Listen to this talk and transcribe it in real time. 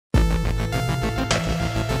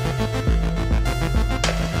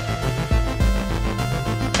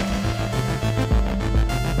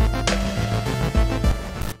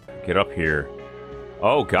get up here?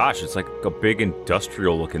 Oh gosh, it's like a big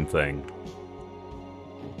industrial looking thing.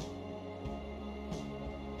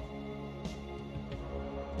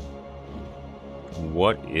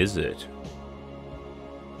 What is it?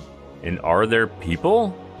 And are there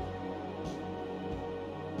people?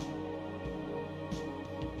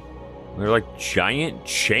 They're like giant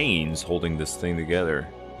chains holding this thing together.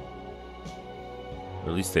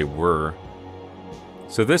 Or at least they were.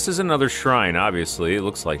 So this is another shrine, obviously. It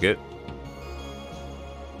looks like it.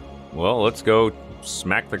 Well, let's go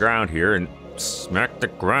smack the ground here and smack the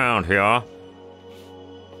ground here. I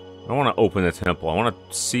don't want to open the temple. I want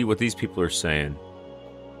to see what these people are saying.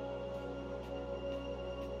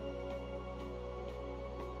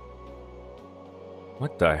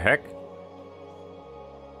 What the heck?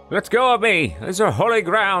 Let's go of me! These are holy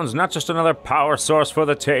grounds, not just another power source for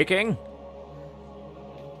the taking.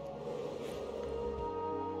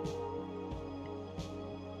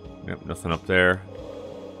 Yep, nothing up there.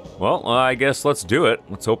 Well, I guess let's do it.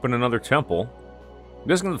 Let's open another temple. I'm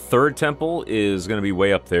guessing the third temple is going to be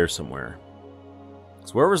way up there somewhere.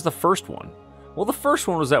 So where was the first one? Well, the first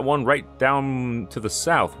one was that one right down to the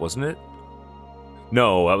south, wasn't it?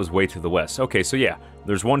 No, that was way to the west. Okay, so yeah,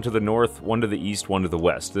 there's one to the north, one to the east, one to the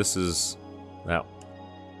west. This is that.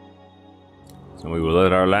 So we will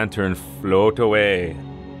let our lantern float away.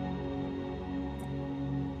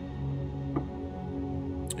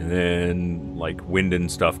 And then, like, wind and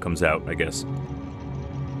stuff comes out, I guess.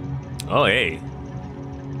 Oh, hey.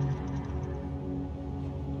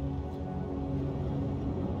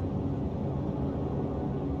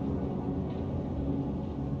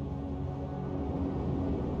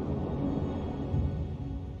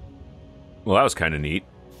 Well, that was kind of neat.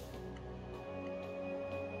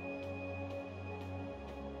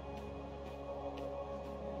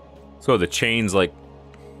 So the chains, like...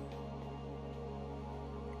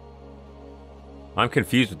 I'm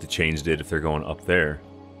confused what the chains did if they're going up there.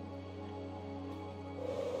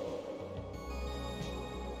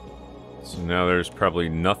 So now there's probably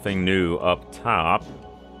nothing new up top.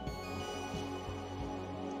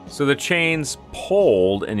 So the chains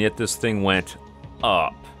pulled, and yet this thing went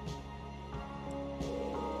up.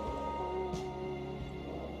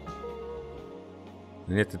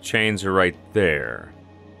 And yet the chains are right there.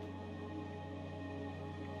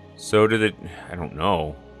 So did it... I don't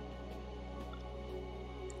know.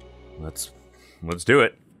 Let's do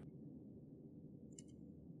it.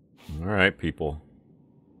 Alright, people.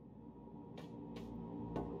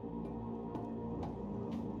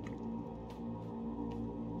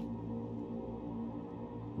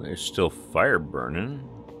 There's still fire burning.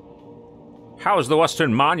 How's the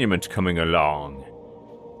Western Monument coming along?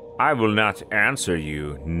 I will not answer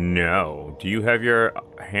you, no. Do you have your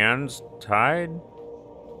hands tied?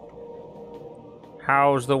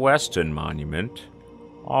 How's the Western Monument?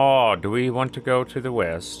 Oh, do we want to go to the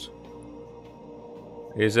west?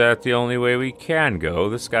 Is that the only way we can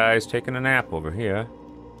go? This guy's taking a nap over here.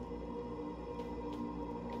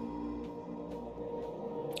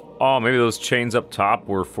 Oh, maybe those chains up top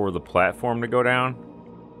were for the platform to go down?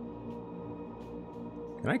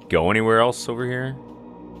 Can I go anywhere else over here?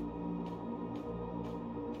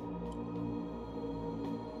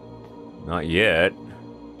 Not yet.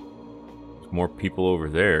 There's more people over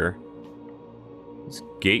there. This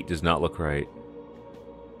gate does not look right.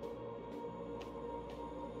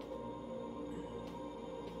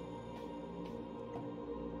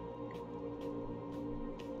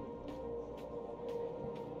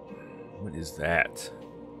 What is that?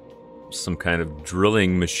 Some kind of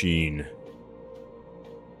drilling machine.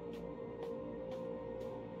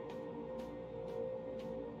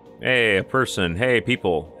 Hey, a person. Hey,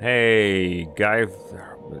 people. Hey, guy.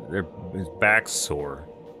 His back's sore.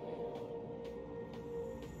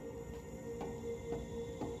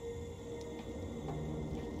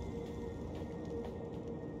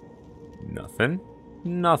 Nothing.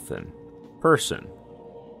 Nothing. Person.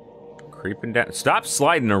 Creeping down. Stop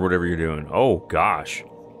sliding or whatever you're doing. Oh, gosh.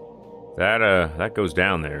 That goes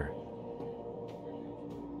down there.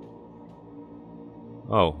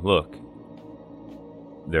 Oh, look.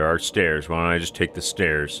 There are stairs. Why don't I just take the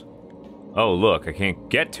stairs? Oh, look. I can't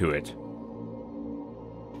get to it.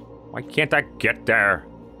 Why can't I get there?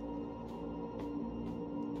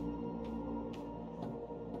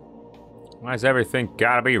 Why's everything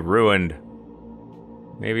gotta be ruined?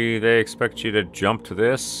 Maybe they expect you to jump to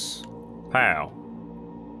this? How?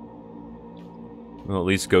 We'll at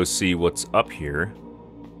least go see what's up here.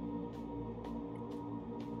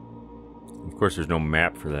 Of course, there's no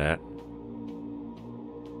map for that.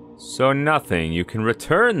 So nothing. You can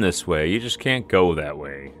return this way. You just can't go that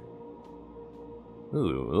way.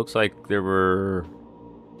 Ooh, it looks like there were...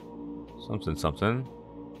 something.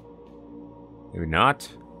 Maybe not.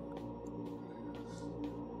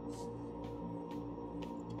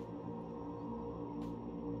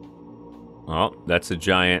 Oh, that's a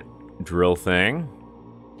giant drill thing.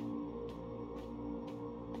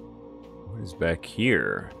 What is back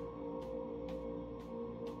here?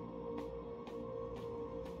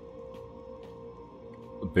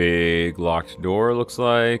 A big locked door, looks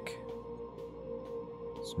like.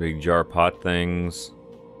 Some big jar pot things.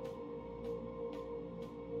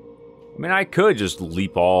 I mean, I could just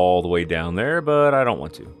leap all the way down there, but I don't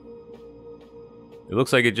want to. It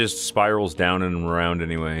looks like it just spirals down and around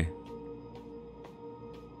anyway.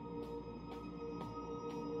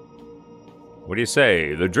 What do you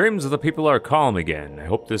say? The dreams of the people are calm again. I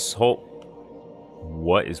hope this whole...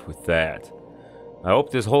 What is with that? I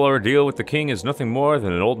hope this whole ordeal with the king is nothing more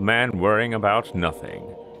than an old man worrying about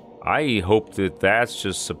nothing. I hope that that's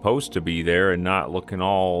just supposed to be there and not looking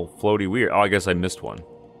all floaty weird. Oh, I guess I missed one.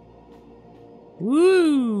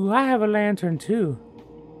 Woo! I have a lantern too.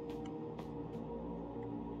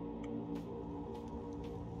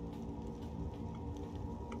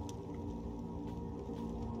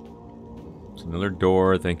 It's another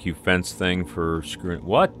door. Thank you, fence thing, for screwing.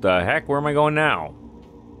 What the heck? Where am I going now?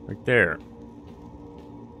 Right there.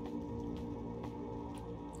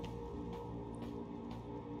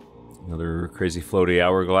 Another crazy floaty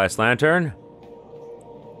hourglass lantern.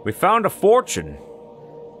 We found a fortune.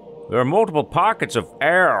 There are multiple pockets of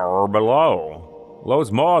air below.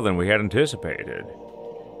 Loads more than we had anticipated.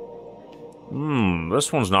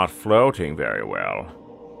 This one's not floating very well.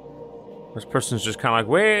 This person's just kind of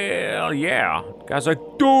like, well, yeah. The guy's like,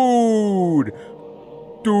 dude!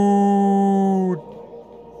 Dude!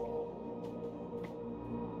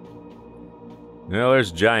 No,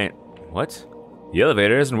 there's giant. What? The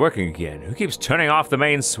elevator isn't working again. Who keeps turning off the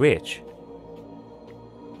main switch?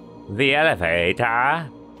 The elevator?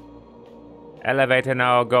 Elevator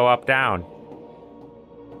no go up down.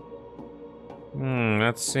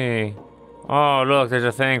 Let's see. Oh, look, there's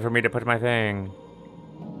a thing for me to put my thing.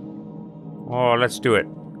 Oh, let's do it.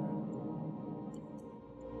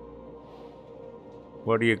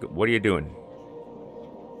 What are you doing?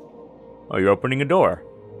 Oh, you're opening a door.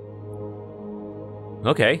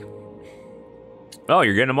 Okay. Oh,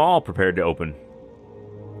 you're getting them all prepared to open.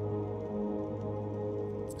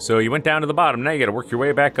 So you went down to the bottom, now you gotta work your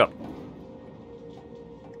way back up.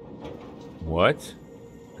 What?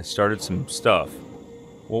 I started some stuff.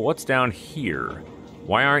 Well, what's down here?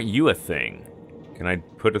 Why aren't you a thing? Can I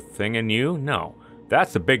put a thing in you? No.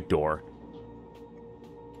 That's the big door.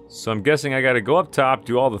 So I'm guessing I gotta go up top,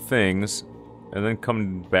 do all the things, and then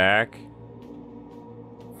come back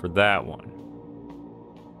for that one.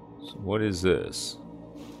 So what is this?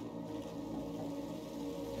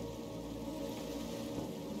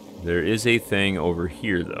 There is a thing over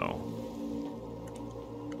here, though.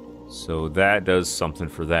 So that does something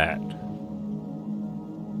for that.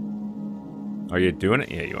 Are you doing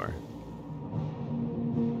it? Yeah, you are.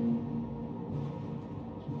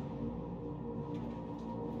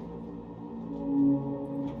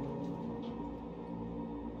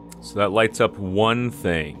 So that lights up one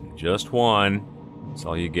thing. Just one. That's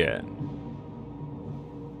all you get.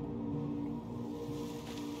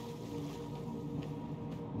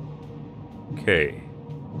 Okay.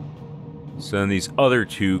 So then these other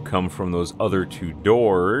two come from those other two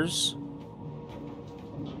doors.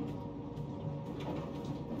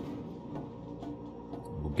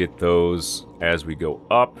 We'll get those as we go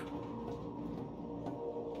up.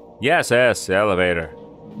 Yes, elevator.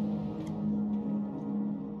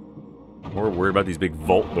 We're worried about these big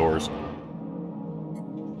vault doors.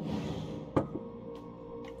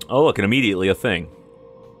 Oh, look, and immediately a thing.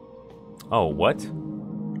 Oh, what?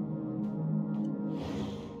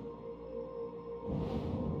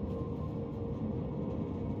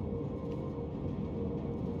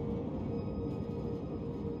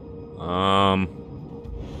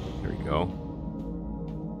 There we go.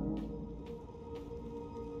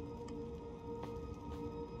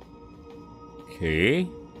 Okay.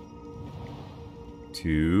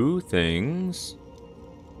 Two things.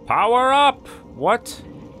 Power up! What?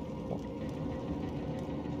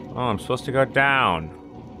 Oh, I'm supposed to go down.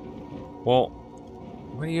 Well,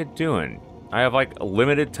 what are you doing? I have like a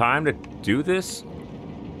limited time to do this?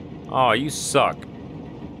 Oh, you suck.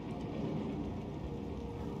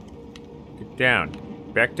 Get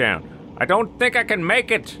down. Back down. I don't think I can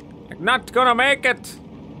make it. I'm not gonna make it.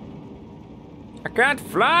 I can't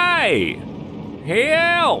fly.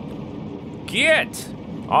 Help! Get!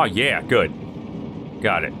 Oh yeah, good.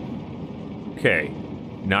 Got it. Okay.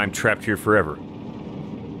 Now I'm trapped here forever.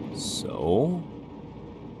 So...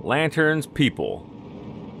 lanterns, people.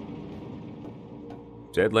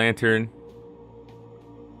 Dead lantern.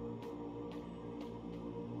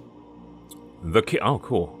 Oh,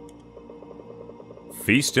 cool.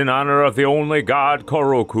 Feast in honor of the only god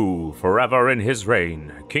Koroku, forever in his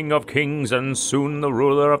reign, king of kings and soon the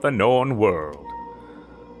ruler of the known world.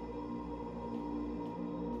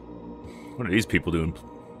 What are these people doing?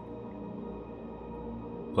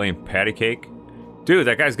 Playing patty cake? Dude,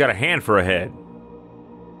 that guy's got a hand for a head.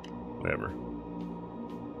 Whatever.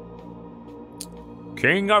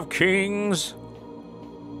 King of kings.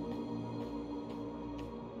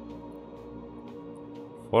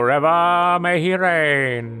 Forever may he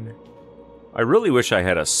reign. I really wish I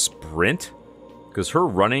had a sprint, because her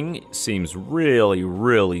running seems really,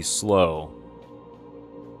 really slow.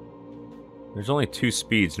 There's only 2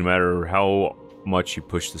 speeds no matter how much you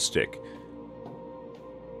push the stick.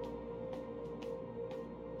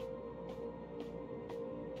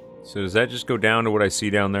 So does that just go down to what I see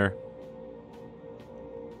down there?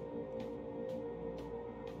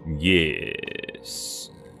 Yes.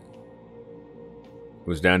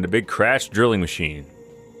 Goes down to big crash drilling machine.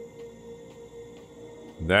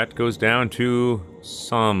 That goes down to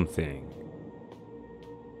something.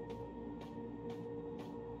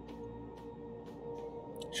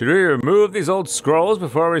 Should we remove these old scrolls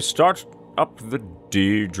before we start up the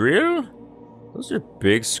drill? Those are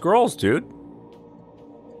big scrolls, dude.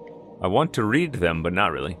 I want to read them, but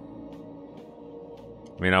not really.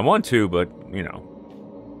 I mean, I want to, but, you know.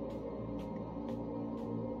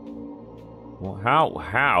 Well,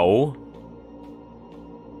 how?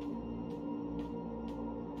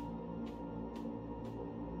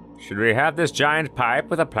 Should we have this giant pipe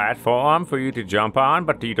with a platform for you to jump on,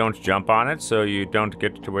 but you don't jump on it, so you don't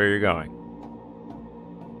get to where you're going?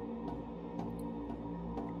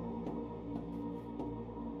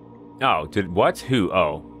 Oh, what? Who?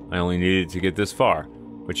 Oh, I only needed to get this far.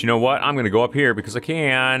 But you know what? I'm gonna go up here because I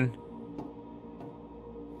can.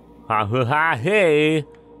 Ha ha ha hey!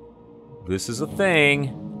 This is a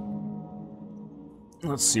thing.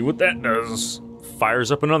 Let's see what that does.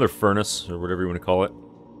 Fires up another furnace, or whatever you want to call it.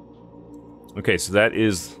 Okay, so that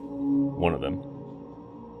is one of them.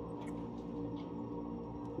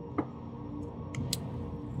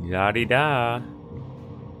 Yada-da.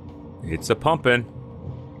 It's a pumping.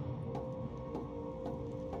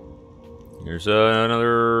 There's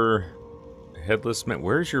another headless man.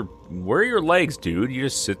 Where are your legs, dude? You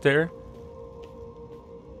just sit there?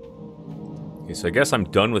 Okay, so I guess I'm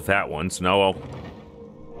done with that one. So now I'll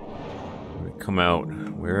come out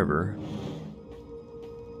wherever.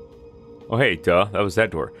 Oh, hey, duh. That was that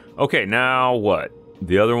door. Okay, now what?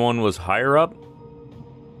 The other one was higher up?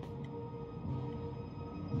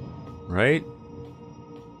 Right?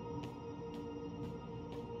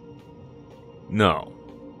 No.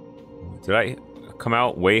 Did I come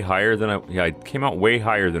out way higher than I... Yeah, I came out way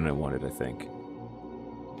higher than I wanted, I think.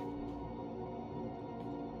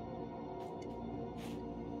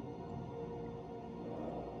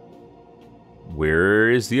 Where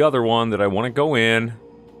is the other one that I want to go in?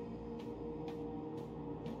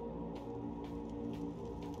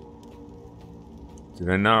 Did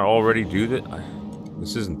I not already do that?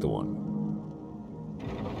 This isn't the one.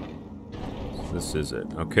 This is it.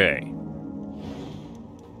 Okay.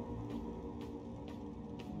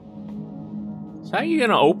 So how are you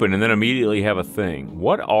gonna open and then immediately have a thing?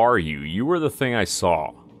 What are you? You were the thing I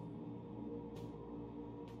saw.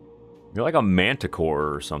 You're like a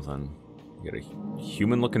manticore or something. You got a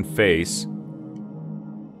human-looking face.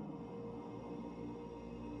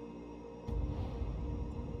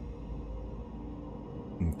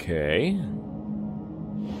 Okay.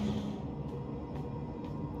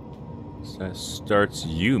 So that starts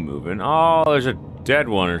you moving. Oh, there's a dead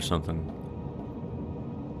one or something.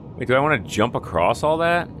 Wait, do I want to jump across all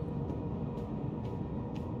that?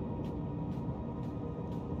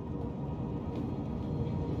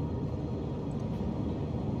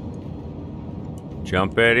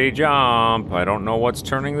 Jump, Eddie, jump. I don't know what's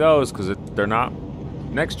turning those because they're not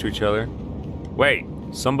next to each other. Wait,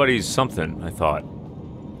 somebody's something, I thought.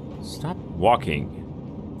 Stop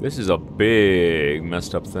walking. This is a big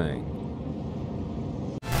messed up thing.